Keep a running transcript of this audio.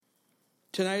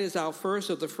Tonight is our first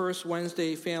of the first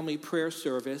Wednesday family prayer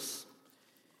service.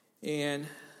 And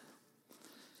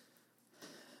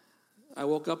I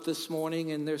woke up this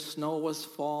morning and there's snow was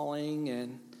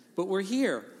falling, but we're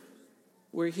here.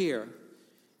 We're here.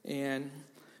 And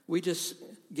we just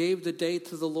gave the day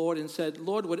to the Lord and said,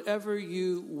 Lord, whatever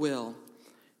you will.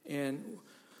 And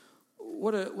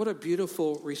what a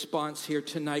beautiful response here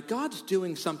tonight. God's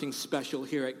doing something special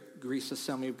here at Greece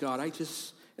Assembly of God.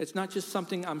 It's not just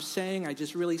something I'm saying. I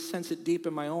just really sense it deep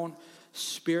in my own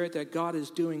spirit that God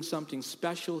is doing something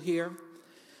special here.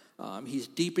 He's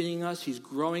deepening us. He's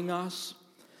growing us.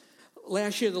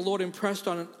 Last year, the Lord impressed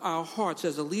on our hearts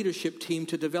as a leadership team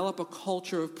to develop a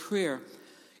culture of prayer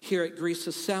here at Greece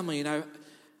Assembly. And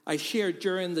I shared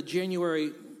during the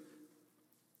January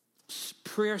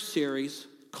prayer series,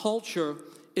 culture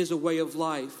is a way of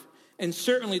life. And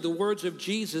certainly the words of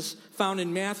Jesus found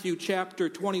in Matthew chapter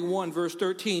 21, verse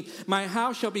 13, my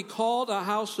house shall be called a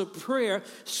house of prayer,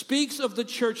 speaks of the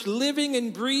church living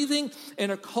and breathing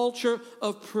in a culture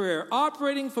of prayer,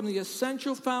 operating from the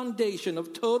essential foundation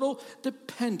of total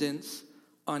dependence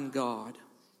on God.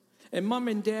 And mom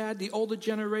and dad, the older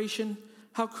generation,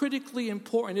 how critically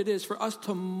important it is for us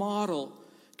to model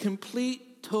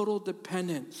complete total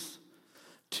dependence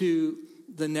to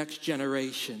the next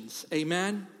generations.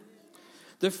 Amen?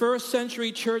 The first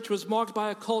century church was marked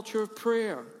by a culture of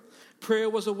prayer. Prayer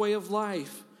was a way of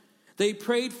life. They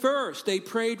prayed first. They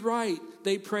prayed right.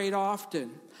 They prayed often.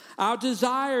 Our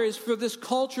desire is for this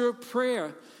culture of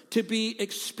prayer to be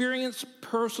experienced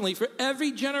personally, for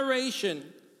every generation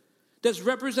that's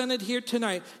represented here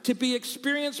tonight to be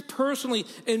experienced personally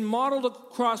and modeled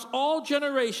across all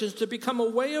generations to become a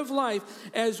way of life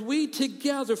as we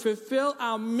together fulfill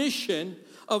our mission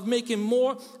of making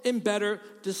more and better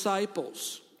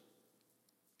disciples.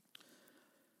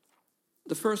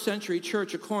 The first century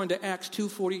church, according to Acts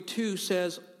 2:42,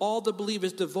 says all the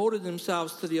believers devoted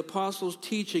themselves to the apostles'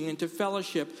 teaching and to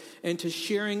fellowship and to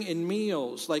sharing in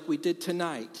meals like we did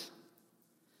tonight.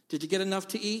 Did you get enough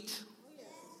to eat?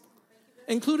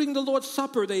 Including the Lord's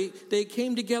Supper, they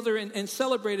came together and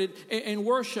celebrated and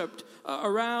worshiped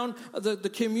around the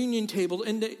communion table,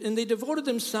 and they devoted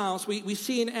themselves, we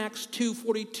see in Acts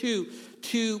 2:42,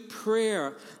 to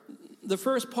prayer. The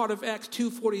first part of Acts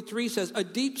 2:43 says, a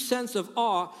deep sense of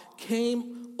awe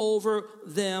came over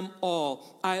them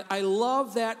all. I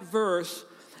love that verse.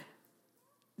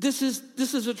 This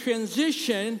is a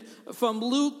transition from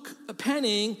Luke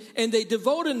penning, and they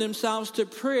devoted themselves to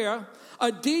prayer.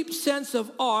 A deep sense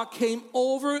of awe came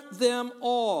over them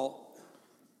all.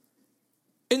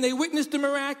 And they witnessed the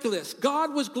miraculous.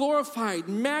 God was glorified,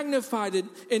 magnified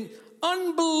in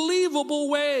unbelievable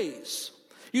ways.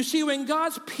 You see, when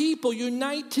God's people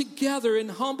unite together in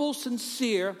humble,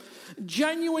 sincere,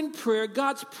 genuine prayer,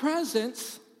 God's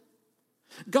presence,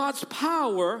 God's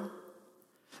power,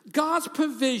 God's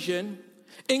provision,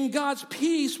 and God's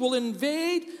peace will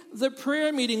invade the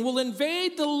prayer meeting, will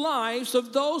invade the lives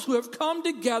of those who have come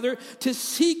together to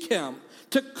seek Him,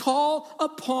 to call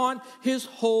upon His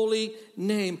holy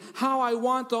name. How I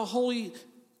want the Holy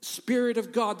Spirit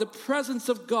of God, the presence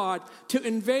of God, to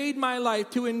invade my life,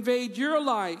 to invade your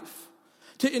life,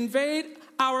 to invade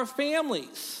our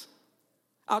families,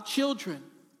 our children,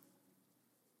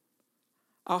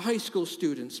 our high school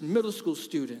students, middle school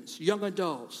students, young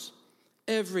adults,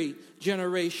 every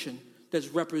generation that's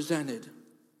represented.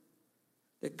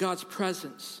 That God's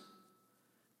presence,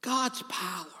 God's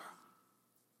power,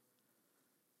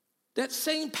 that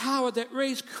same power that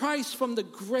raised Christ from the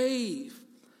grave,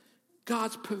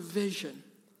 God's provision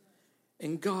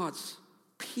and God's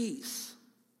peace.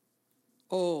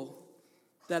 Oh,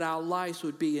 that our lives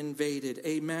would be invaded.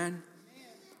 Amen?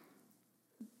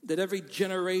 That every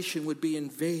generation would be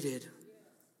invaded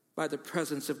by the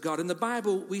presence of God. In the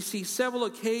Bible, we see several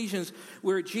occasions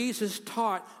where Jesus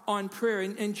taught on prayer.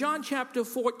 In John chapter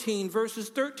 14, verses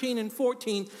 13 and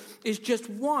 14 is just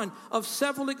one of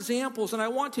several examples. And I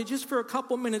want to, just for a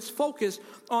couple minutes, focus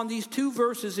on these two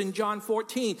verses in John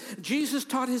 14. Jesus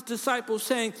taught his disciples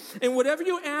saying, and whatever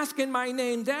you ask in my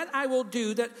name, that I will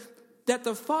do, that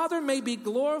the Father may be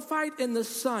glorified in the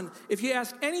Son. If you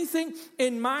ask anything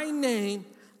in my name,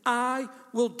 I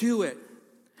will do it.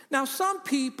 Now, some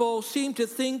people seem to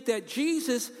think that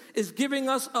Jesus is giving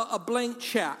us a blank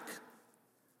check.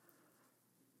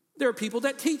 There are people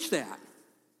that teach that.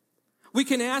 We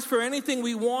can ask for anything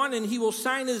we want, and he will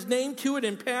sign his name to it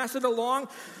and pass it along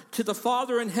to the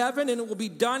Father in heaven, and it will be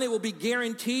done, it will be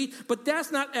guaranteed. But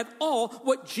that's not at all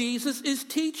what Jesus is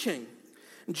teaching.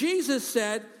 Jesus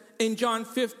said in John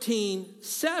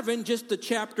 15:7, just the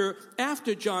chapter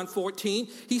after John 14,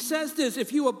 he says this,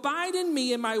 if you abide in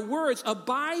me and my words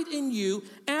abide in you,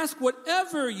 ask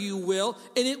whatever you will,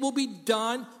 and it will be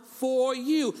done for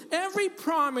you. Every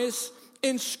promise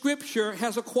in Scripture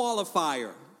has a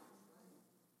qualifier.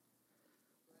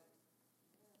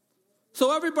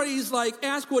 So everybody's like,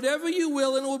 ask whatever you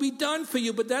will and it will be done for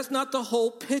you, but that's not the whole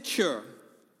picture.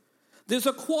 There's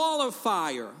a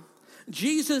qualifier.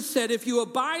 Jesus said, if you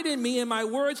abide in me and my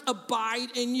words abide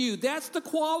in you. That's the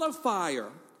qualifier.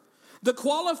 The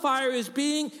qualifier is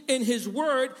being in his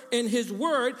word, and his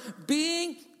word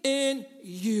being in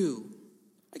you.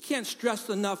 I can't stress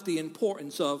enough the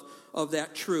importance of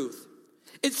that truth.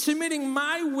 It's submitting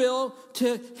my will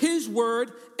to his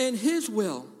word and his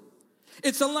will.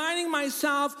 It's aligning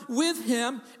myself with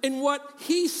him in what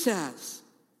he says.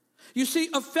 You see,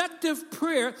 effective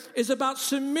prayer is about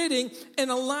submitting and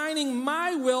aligning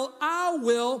my will, our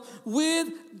will, with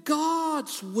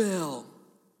God's will.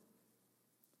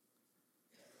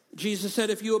 Jesus said,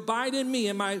 if you abide in me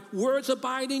and my words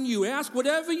abide in you, ask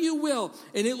whatever you will,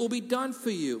 and it will be done for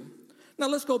you. Now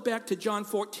let's go back to John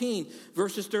 14,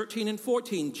 verses 13 and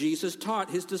 14. Jesus taught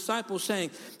his disciples,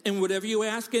 saying, and whatever you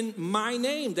ask in my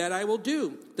name, that I will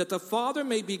do, that the Father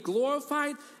may be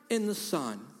glorified in the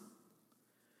Son.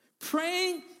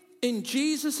 Praying in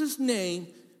Jesus' name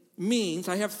means,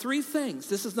 I have three things.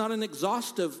 This is not an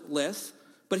exhaustive list,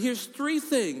 but here's three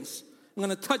things I'm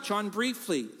going to touch on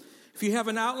briefly. If you have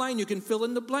an outline, you can fill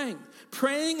in the blank.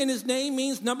 Praying in his name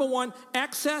means, number one,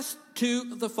 access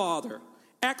to the Father.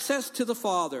 Access to the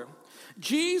Father.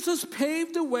 Jesus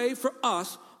paved the way for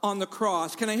us on the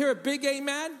cross. Can I hear a big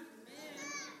amen? Amen.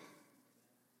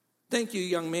 Thank you,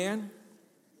 young man.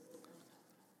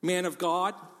 Man of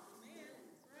God.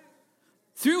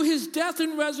 Through his death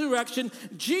and resurrection,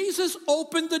 Jesus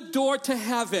opened the door to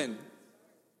heaven.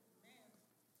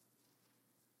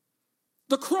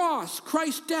 The cross,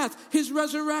 Christ's death, his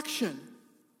resurrection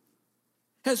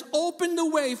has opened the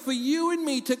way for you and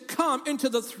me to come into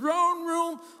the throne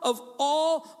room of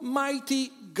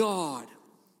Almighty God.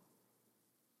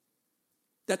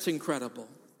 That's incredible.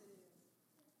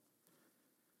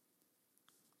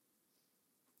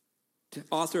 The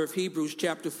author of Hebrews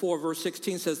chapter 4 verse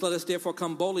 16 says, let us therefore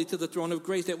come boldly to the throne of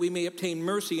grace that we may obtain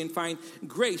mercy and find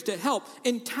grace to help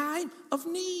in time of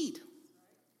need.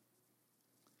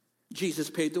 Jesus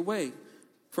paid the way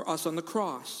for us on the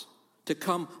cross to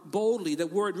come boldly. The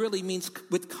word really means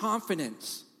with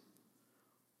confidence.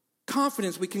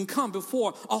 Confidence, we can come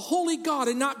before a holy God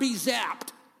and not be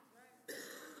zapped.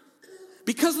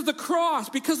 Because of the cross,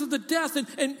 because of the death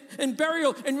and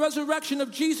burial and resurrection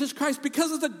of Jesus Christ,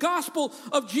 because of the gospel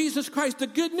of Jesus Christ, the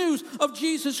good news of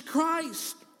Jesus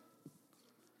Christ.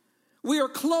 We are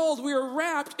clothed, we are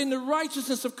wrapped in the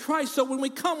righteousness of Christ. So when we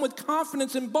come with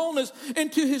confidence and boldness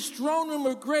into his throne room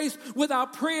of grace with our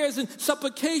prayers and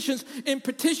supplications and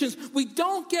petitions, we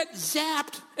don't get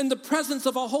zapped in the presence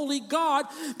of a holy God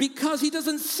because he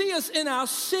doesn't see us in our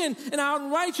sin and our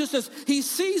unrighteousness. He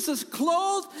sees us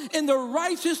clothed in the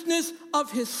righteousness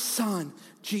of his Son,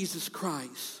 Jesus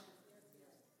Christ.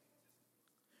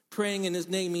 Praying in his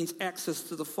name means access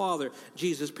to the Father.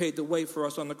 Jesus paid the way for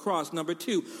us on the cross. Number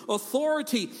two,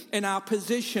 authority in our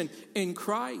position in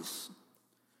Christ.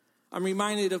 I'm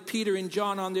reminded of Peter and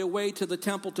John on their way to the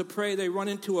temple to pray. They run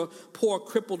into a poor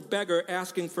crippled beggar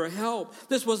asking for help.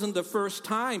 This wasn't the first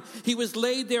time. He was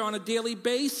laid there on a daily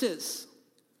basis.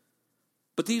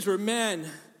 But these were men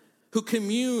who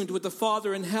communed with the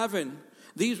Father in heaven.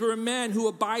 These were men who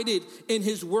abided in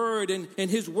his word, and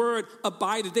his word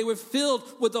abided. They were filled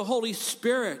with the Holy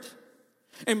Spirit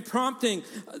and prompting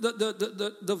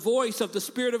the voice of the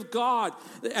Spirit of God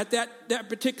at that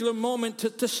particular moment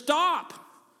to stop.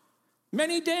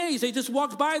 Many days they just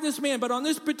walked by this man, but on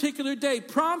this particular day,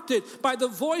 prompted by the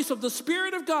voice of the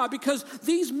Spirit of God, because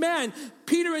these men,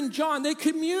 Peter and John, they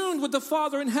communed with the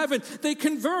Father in heaven. They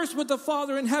conversed with the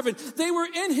Father in heaven. They were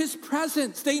in his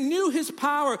presence. They knew his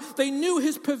power. They knew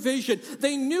his provision.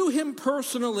 They knew him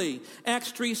personally.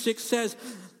 Acts 3:6 says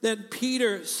that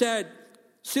Peter said,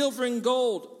 silver and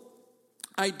gold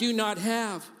I do not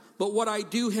have, but what I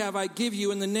do have, I give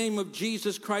you in the name of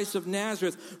Jesus Christ of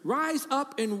Nazareth. Rise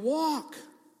up and walk.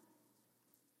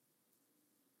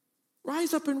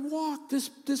 Rise up and walk.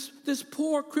 This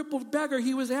poor crippled beggar,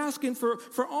 he was asking for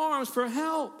arms, for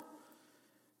help.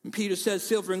 And Peter says,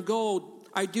 silver and gold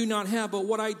I do not have, but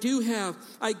what I do have,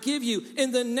 I give you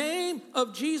in the name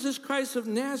of Jesus Christ of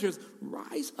Nazareth.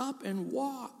 Rise up and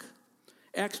walk.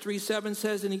 Acts 3:7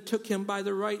 says, and he took him by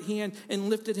the right hand and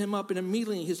lifted him up, and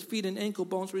immediately his feet and ankle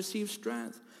bones received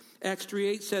strength. Acts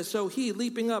 3:8 says, so he,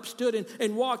 leaping up, stood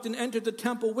and walked and entered the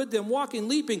temple with them, walking,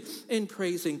 leaping, and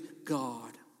praising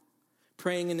God.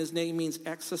 Praying in his name means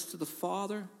access to the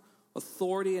Father,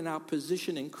 authority and our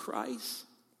position in Christ.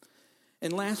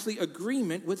 And lastly,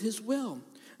 agreement with his will.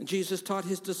 Jesus taught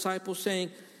his disciples saying,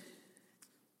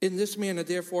 in this manner,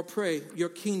 therefore, pray, your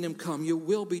kingdom come, your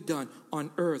will be done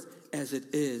on earth as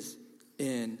it is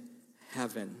in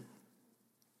heaven.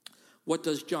 What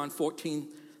does John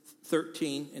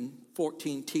 14:13 and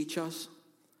 14 teach us?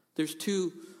 There's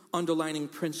two underlining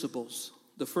principles.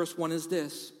 The first one is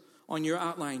this, on your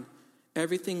outline,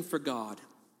 everything for God.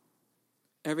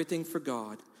 Everything for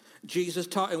God. Jesus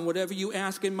taught, and whatever you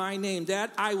ask in my name,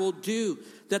 that I will do,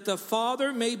 that the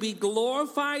Father may be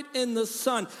glorified in the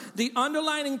Son. The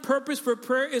underlining purpose for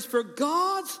prayer is for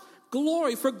God's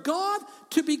glory, for God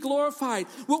to be glorified.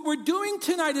 What we're doing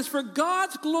tonight is for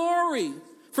God's glory,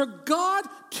 for God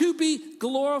to be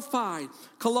glorified.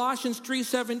 Colossians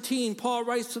 3:17, Paul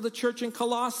writes to the church in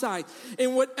Colossae,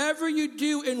 and whatever you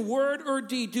do in word or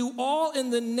deed, do all in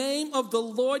the name of the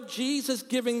Lord Jesus,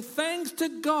 giving thanks to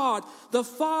God the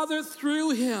Father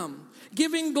through him.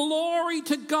 Giving glory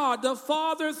to God the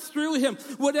Father through him.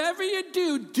 Whatever you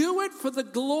do it for the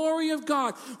glory of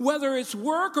God. Whether it's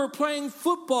work or playing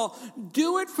football,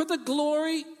 do it for the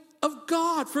glory of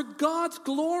God, for God's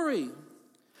glory.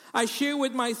 I shared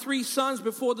with my 3 sons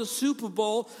before the Super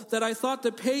Bowl that I thought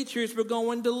the Patriots were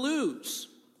going to lose.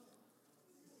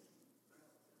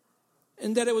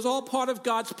 And that it was all part of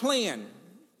God's plan.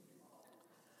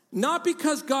 Not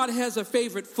because God has a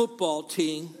favorite football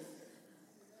team,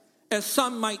 as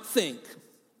some might think,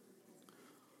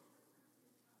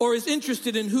 or is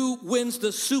interested in who wins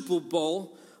the Super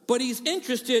Bowl, but he's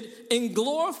interested in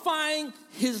glorifying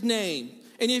his name.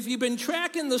 And if you've been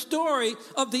tracking the story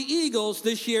of the Eagles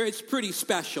this year, it's pretty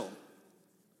special.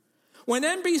 When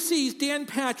NBC's Dan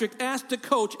Patrick asked the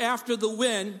coach after the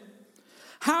win,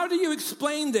 how do you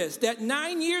explain this? That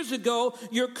 9 years ago,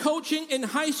 you're coaching in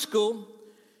high school,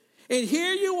 and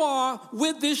here you are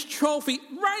with this trophy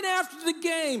right after the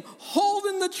game,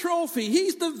 holding the trophy.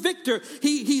 He's the victor.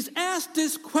 He's asked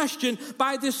this question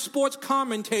by this sports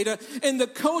commentator, and the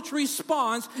coach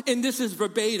responds, and this is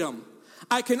verbatim.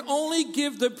 I can only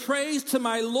give the praise to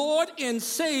my Lord and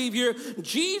Savior,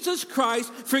 Jesus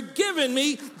Christ, for giving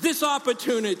me this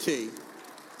opportunity.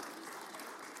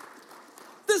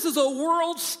 This is a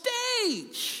world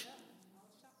stage.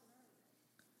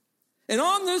 And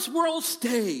on this world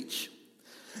stage,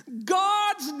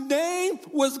 God's name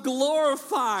was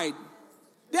glorified.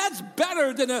 That's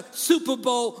better than a Super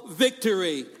Bowl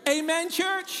victory. Amen,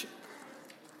 church?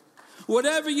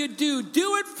 Whatever you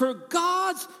do it for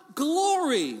God's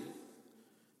glory.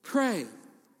 Pray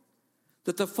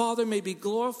that the Father may be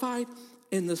glorified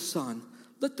in the Son.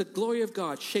 Let the glory of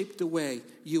God shape the way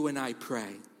you and I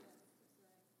pray.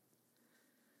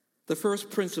 The first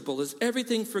principle is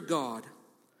everything for God.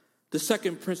 The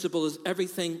second principle is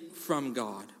everything from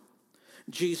God.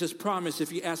 Jesus promised,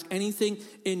 if you ask anything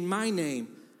in my name,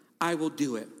 I will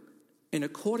do it in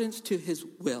accordance to his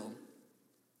will.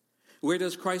 Where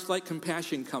does Christ-like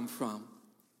compassion come from?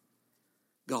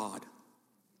 God.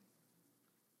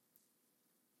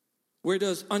 Where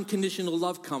does unconditional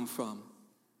love come from?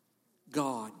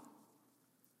 God.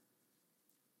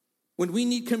 When we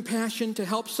need compassion to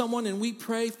help someone and we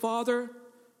pray, Father,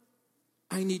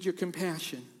 I need your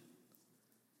compassion.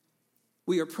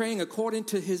 We are praying according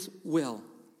to his will.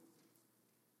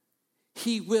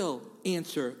 He will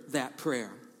answer that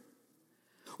prayer.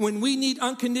 When we need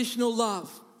unconditional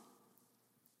love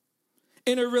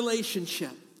in a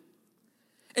relationship,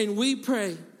 and we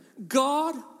pray,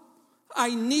 God,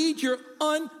 I need your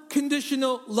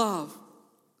unconditional love.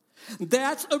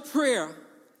 That's a prayer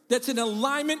that's in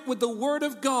alignment with the Word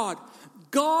of God.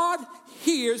 God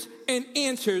hears and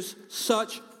answers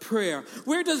such prayer.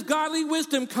 Where does godly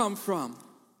wisdom come from?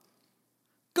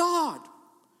 God.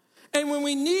 And when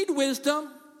we need wisdom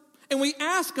and we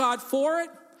ask God for it,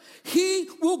 he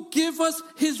will give us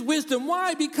his wisdom.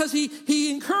 Why? Because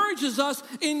he encourages us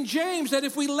in James that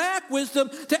if we lack wisdom,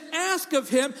 to ask of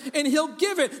him, and he'll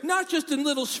give it, not just in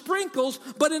little sprinkles,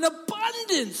 but in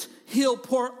abundance. He'll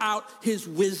pour out his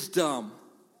wisdom.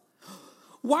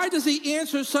 Why does he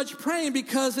answer such praying?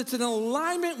 Because it's in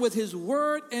alignment with his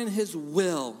word and his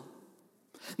will.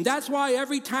 And that's why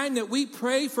every time that we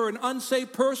pray for an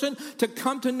unsaved person to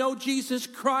come to know Jesus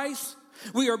Christ,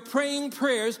 we are praying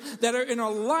prayers that are in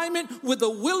alignment with the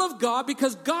will of God,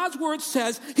 because God's word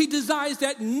says he desires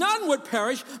that none would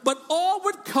perish, but all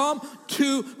would come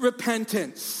to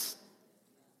repentance.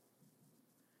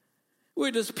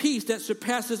 Where does peace that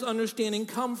surpasses understanding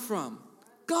come from?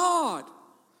 God.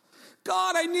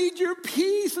 God, I need your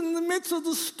peace in the midst of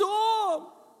the storm.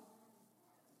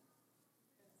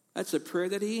 That's a prayer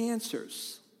that he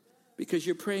answers because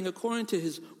you're praying according to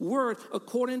his word,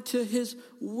 according to his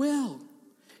will.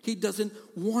 He doesn't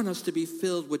want us to be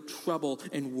filled with trouble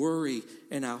and worry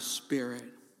in our spirit.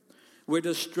 Where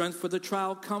does strength for the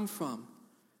trial come from?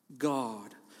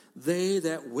 God. They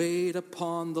that wait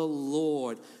upon the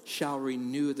Lord shall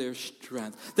renew their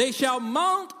strength. They shall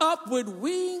mount up with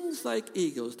wings like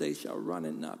eagles. They shall run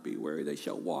and not be weary. They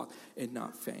shall walk and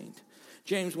not faint.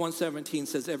 James 1:17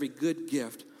 says every good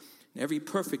gift and every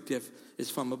perfect gift is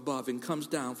from above and comes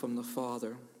down from the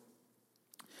Father.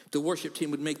 The worship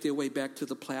team would make their way back to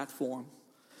the platform.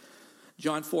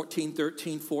 John 14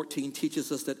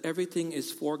 teaches us that everything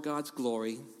is for God's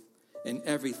glory and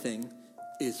everything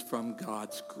is from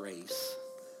God's grace.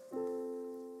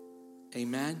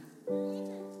 Amen?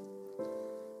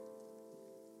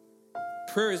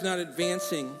 Prayer is not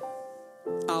advancing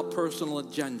our personal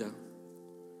agenda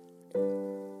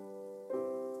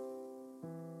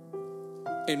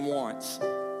and wants,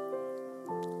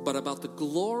 but about the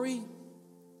glory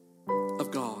of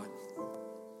God.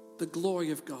 The glory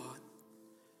of God.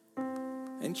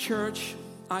 And church,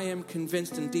 I am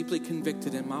convinced and deeply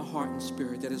convicted in my heart and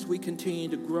spirit that as we continue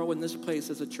to grow in this place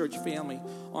as a church family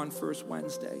on First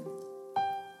Wednesday,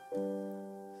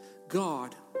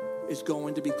 God is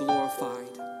going to be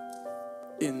glorified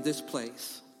in this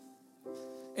place,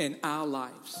 in our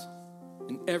lives,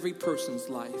 in every person's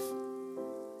life,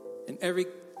 in every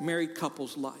married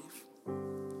couple's life,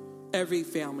 every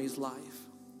family's life.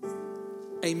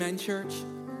 Amen, church?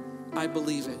 I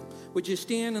believe it. Would you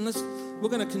stand and we're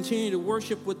going to continue to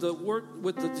worship with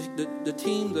the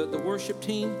team, the worship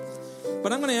team.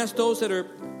 But I'm going to ask those that are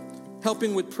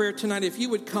helping with prayer tonight, if you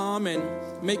would come and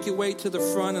make your way to the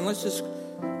front, and let's just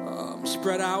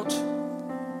spread out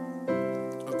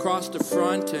across the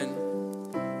front. And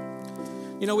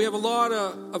you know, we have a lot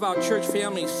of our church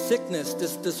family sickness.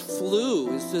 This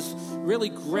flu is just really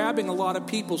grabbing a lot of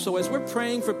people. So as we're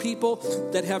praying for people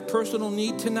that have personal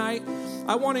need tonight,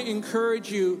 I want to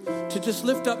encourage you to just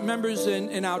lift up members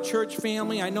in our church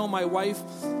family. I know my wife,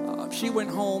 she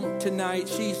went home tonight.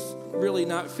 She's really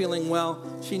not feeling well.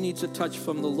 She needs a touch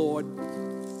from the Lord.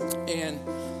 And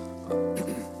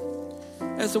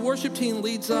as the worship team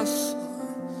leads us,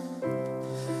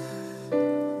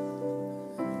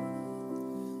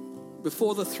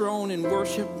 before the throne in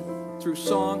worship through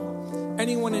song,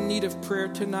 anyone in need of prayer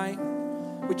tonight,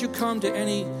 would you come to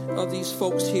any of these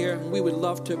folks here? We would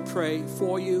love to pray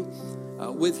for you,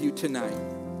 with you tonight.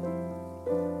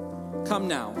 Come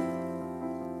now.